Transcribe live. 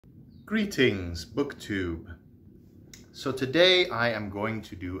Greetings, BookTube. So today I am going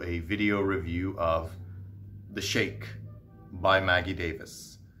to do a video review of The Sheik by Maggie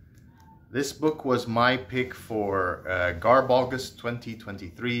Davis. This book was my pick for Garb August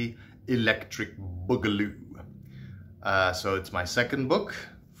 2023 Electric Boogaloo. So it's my second book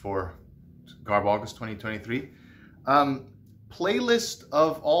for Garb August 2023. Playlist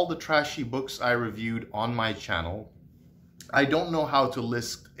of all the trashy books I reviewed on my channel. I don't know how to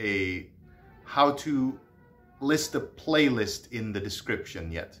list a playlist in the description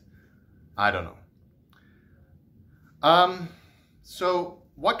yet. I don't know. So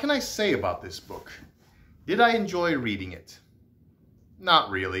what can I say about this book? Did I enjoy reading it? Not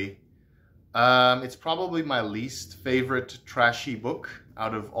really. It's probably my least favorite trashy book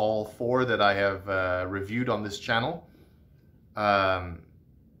out of all four that I have reviewed on this channel.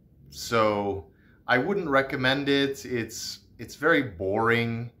 So I wouldn't recommend it. It's very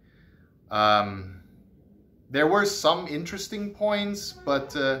boring. There were some interesting points,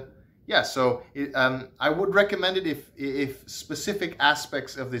 but yeah, so I would recommend it if specific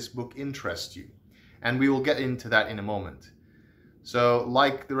aspects of this book interest you. And we will get into that in a moment. So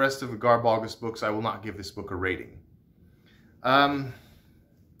like the rest of the Garb August books, I will not give this book a rating.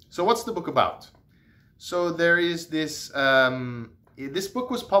 So what's the book about? So there is this, this book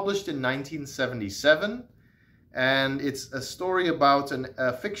was published in 1977. And it's a story about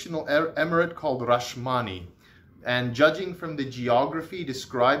a fictional emirate called Rashmani. And judging from the geography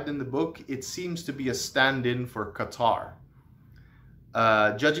described in the book, it seems to be a stand-in for Qatar.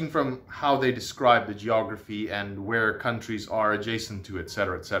 Judging from how they describe the geography and where countries are adjacent to,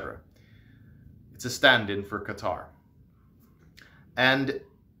 etc., etc. It's a stand-in for Qatar. And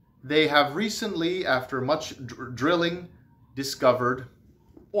they have recently, after much drilling, discovered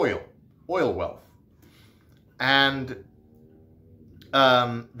oil wealth. And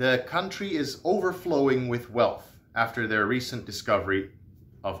the country is overflowing with wealth after their recent discovery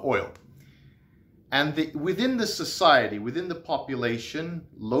of oil. And within the society, within the population,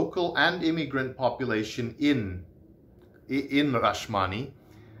 local and immigrant population in Rashmani,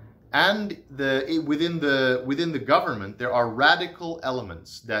 and within the government, there are radical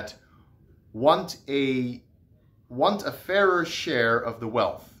elements that want a fairer share of the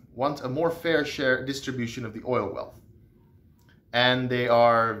wealth. Want a more fair share distribution of the oil wealth. And they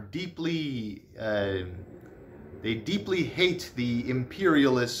are deeply, they deeply hate the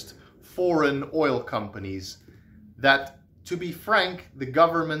imperialist foreign oil companies that, to be frank, the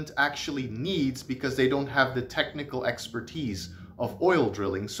government actually needs because they don't have the technical expertise of oil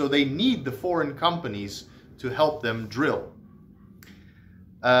drilling. So they need the foreign companies to help them drill.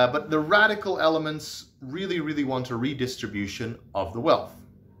 But the radical elements really want a redistribution of the wealth.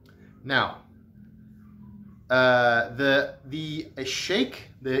 Now, the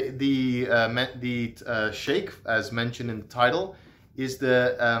Sheik, Sheik, as mentioned in the title, is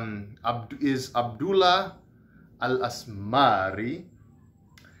Abdullah al-Asmari.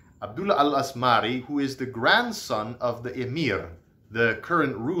 Abdullah al-Asmari, who is the grandson of the Emir, the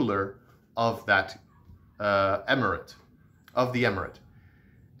current ruler of that emirate,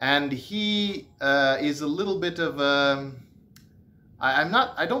 and he is a little bit of a.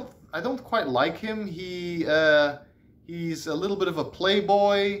 I don't quite like him. He's a little bit of a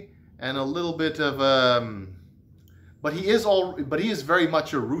playboy and a little bit of but he is very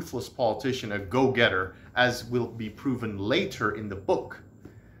much a ruthless politician, a go-getter, as will be proven later in the book.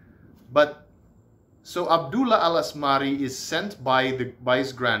 But so Abdullah al-Asmari is sent by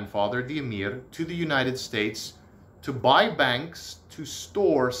his grandfather, the Emir, to the United States to buy banks, to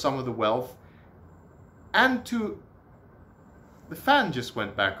store some of the wealth, and to... The fan just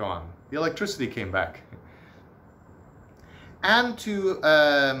went back on. The electricity came back. And to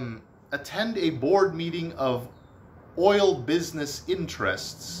attend a board meeting of oil business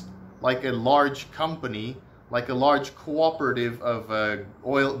interests, like a large company, like a large cooperative of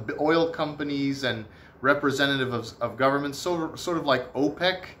oil companies and representatives of governments, sort of like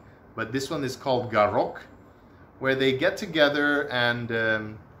OPEC, but this one is called Garok, where they get together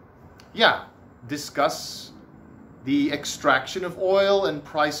and, yeah, discuss the extraction of oil and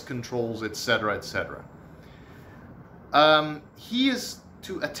price controls, etc., etc. He is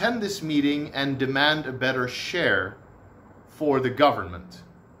to attend this meeting and demand a better share for the government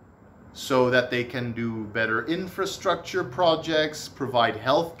so that they can do better infrastructure projects, provide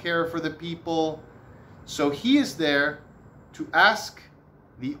health care for the people. So he is there to ask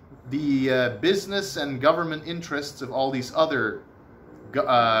the business and government interests of all these other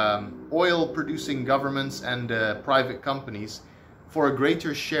oil-producing governments and private companies for a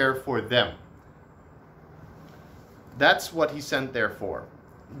greater share for them. That's what he sent there for.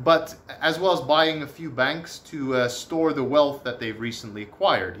 but as well as buying a few banks to store the wealth that they've recently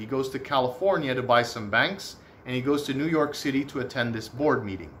acquired. He goes to California to buy some banks, and he goes to New York City to attend this board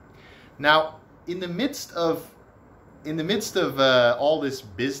meeting. Now, in the midst of all this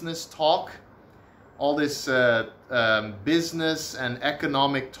business talk, all this business and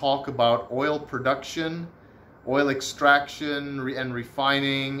economic talk about oil production, oil extraction and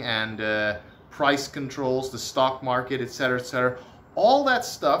refining, and price controls, the stock market, etc., all that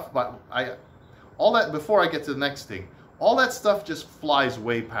stuff. But before I get to the next thing, all that stuff just flies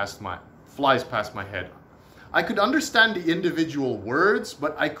past my head. I could understand the individual words,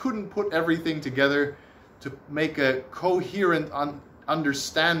 but I couldn't put everything together to make a coherent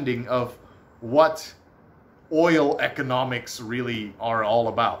understanding of what oil economics really are all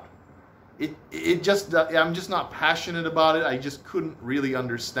about. I'm just not passionate about it. I just couldn't really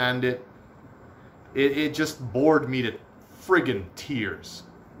understand it. It just bored me to friggin' tears.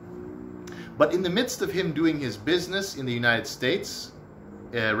 But in the midst of him doing his business in the United States,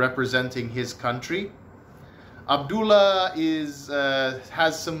 representing his country, Abdullah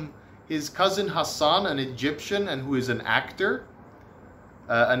has his cousin Hassan, an Egyptian and who is an actor,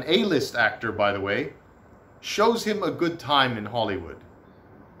 an A-list actor, by the way, shows him a good time in Hollywood.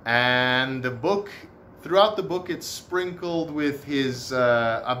 And throughout the book, it's sprinkled with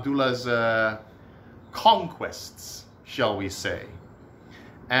Abdullah's conquests, shall we say,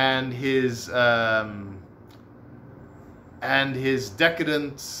 and his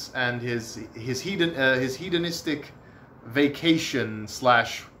decadence and his hedonistic vacation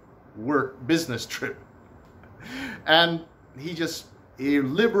 / work business trip. And he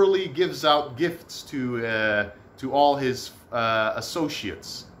liberally gives out gifts to all his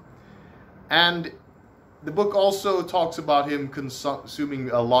associates. And the book also talks about him consuming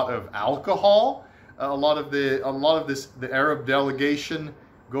a lot of alcohol. A lot of the Arab delegation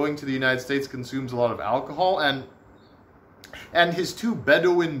going to the United States consumes a lot of alcohol, and his two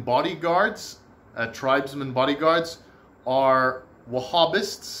Bedouin bodyguards, tribesmen bodyguards, are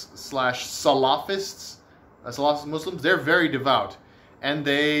Wahhabists / Salafists, Salafist Muslims. They're very devout, and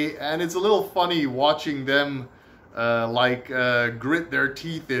it's a little funny watching them grit their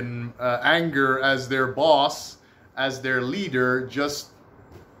teeth in anger as their boss, as their leader, just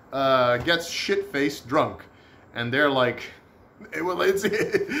gets shit-faced drunk, and they're like,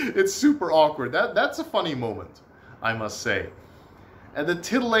 it's super awkward. That's a funny moment, I must say. And the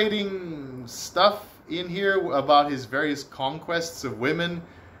titillating stuff in here about his various conquests of women,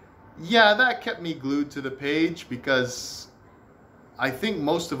 yeah, that kept me glued to the page, because I think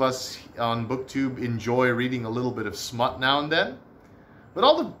most of us on BookTube enjoy reading a little bit of smut now and then. But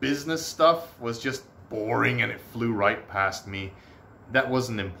all the business stuff was just boring, and it flew right past me. That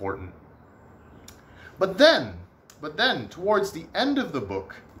wasn't important. But then, towards the end of the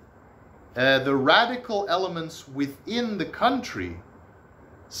book, the radical elements within the country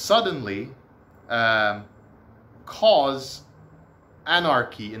suddenly cause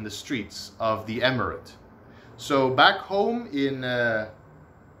anarchy in the streets of the emirate. So back home in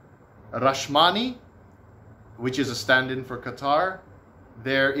Rashmani, which is a stand-in for Qatar,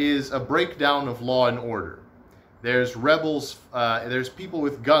 there is a breakdown of law and order. There's rebels, there's people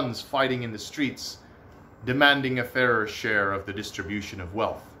with guns fighting in the streets, demanding a fairer share of the distribution of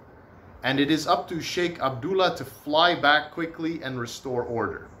wealth. And it is up to Sheikh Abdullah to fly back quickly and restore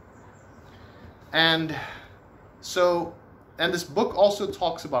order. And this book also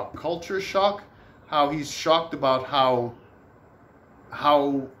talks about culture shock, how he's shocked about how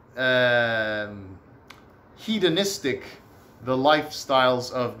hedonistic the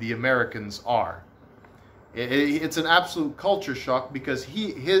lifestyles of the Americans are. It's an absolute culture shock, because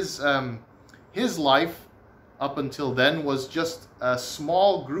his life up until then was just a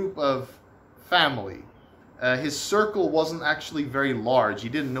small group of family. His circle wasn't actually very large. He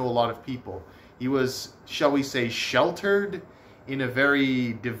didn't know a lot of people. He was, shall we say, sheltered in a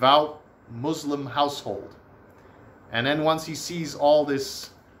very devout Muslim household. And then once he sees all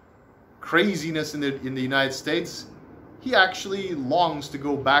this craziness in the United States, he actually longs to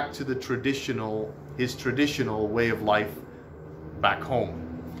go back to his traditional way of life back home.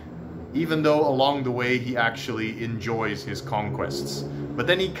 Even though along the way he actually enjoys his conquests. But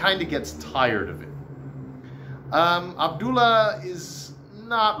then he kind of gets tired of it. Abdullah is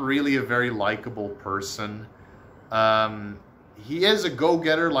not really a very likable person. He is a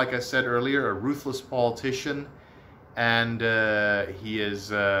go-getter, like I said earlier, a ruthless politician. And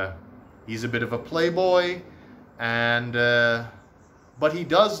he's a bit of a playboy. But he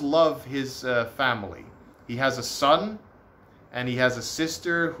does love his family. He has a son, and he has a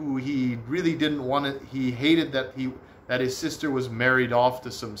sister who he really didn't want to. He hated that that his sister was married off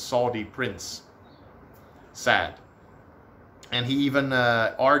to some Saudi prince. Sad. And he even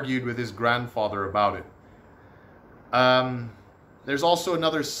argued with his grandfather about it. There's also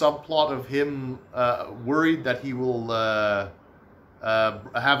another subplot of him worried that he will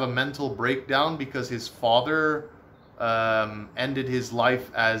have a mental breakdown because his father ended his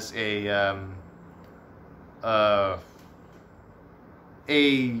life as a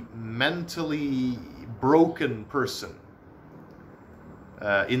mentally broken person,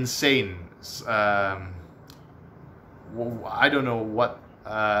 insane. I don't know what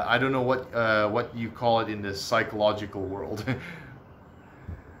what you call it in the psychological world.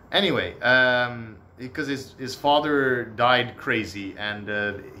 Anyway, because his father died crazy, and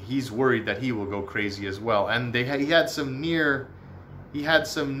he's worried that he will go crazy as well. And he had some near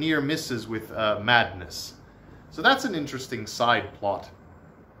misses with madness. So that's an interesting side plot.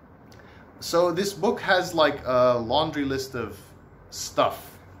 So this book has like a laundry list of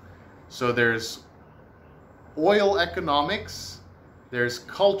stuff. So there's oil economics, there's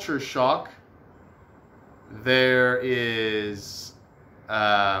culture shock, there is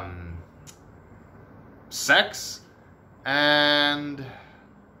sex, and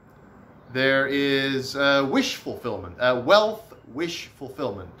there is wish fulfillment, wealth wish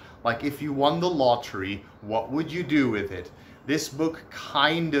fulfillment. Like if you won the lottery, what would you do with it? This book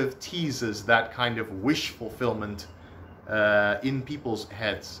kind of teases that kind of wish fulfillment in people's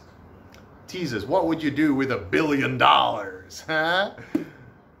heads. Teases, what would you do with $1 billion? Huh?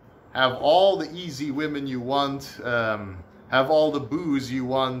 Have all the easy women you want, have all the booze you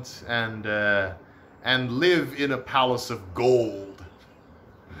want, and live in a palace of gold.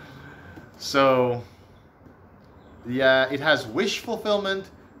 So, yeah, it has wish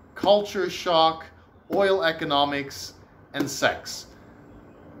fulfillment, culture shock, oil economics, and sex.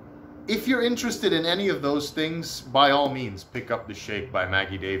 If you're interested in any of those things, by all means, pick up The Sheik by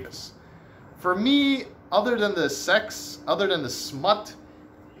Maggie Davis. For me, other than the sex, other than the smut,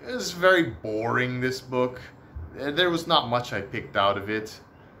 it was very boring, this book. There was not much I picked out of it.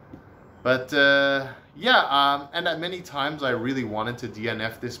 But, yeah, and at many times I really wanted to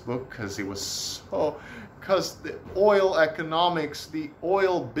DNF this book because it was so... Because the oil economics, the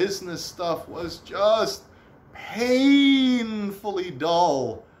oil business stuff was just painfully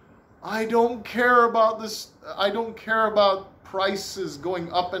dull. I don't care about this. I don't care about prices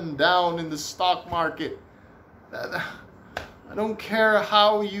going up and down in the stock market. I don't care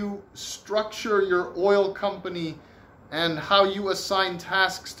how you structure your oil company and how you assign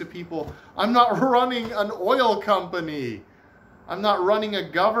tasks to people. I'm not running an oil company. I'm not running a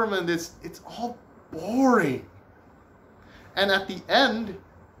government. It's all boring. And at the end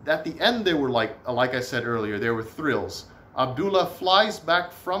they were like I said earlier, there were thrills. Abdullah flies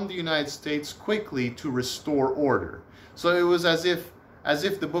back from the United States quickly to restore order. So it was as if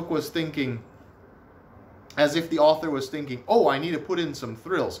the book was thinking, as if the author was thinking, oh, I need to put in some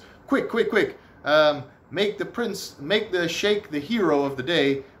thrills. Quick. Make the Sheik the hero of the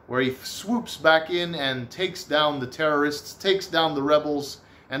day, where he swoops back in and takes down the terrorists, takes down the rebels,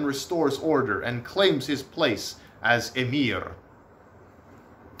 and restores order, and claims his place as Emir.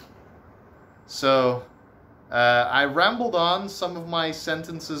 So, I rambled on. Some of my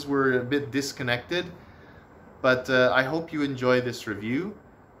sentences were a bit disconnected, but I hope you enjoy this review.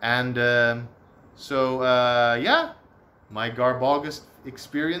 And yeah, my Garb August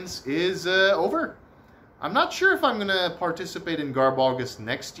experience is over. I'm not sure if I'm going to participate in Garb August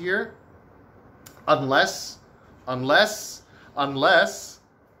next year, unless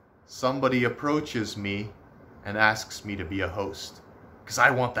somebody approaches me and asks me to be a host, because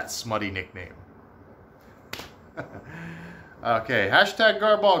I want that smutty nickname. Okay, hashtag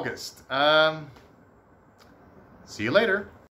Garb August. See you later.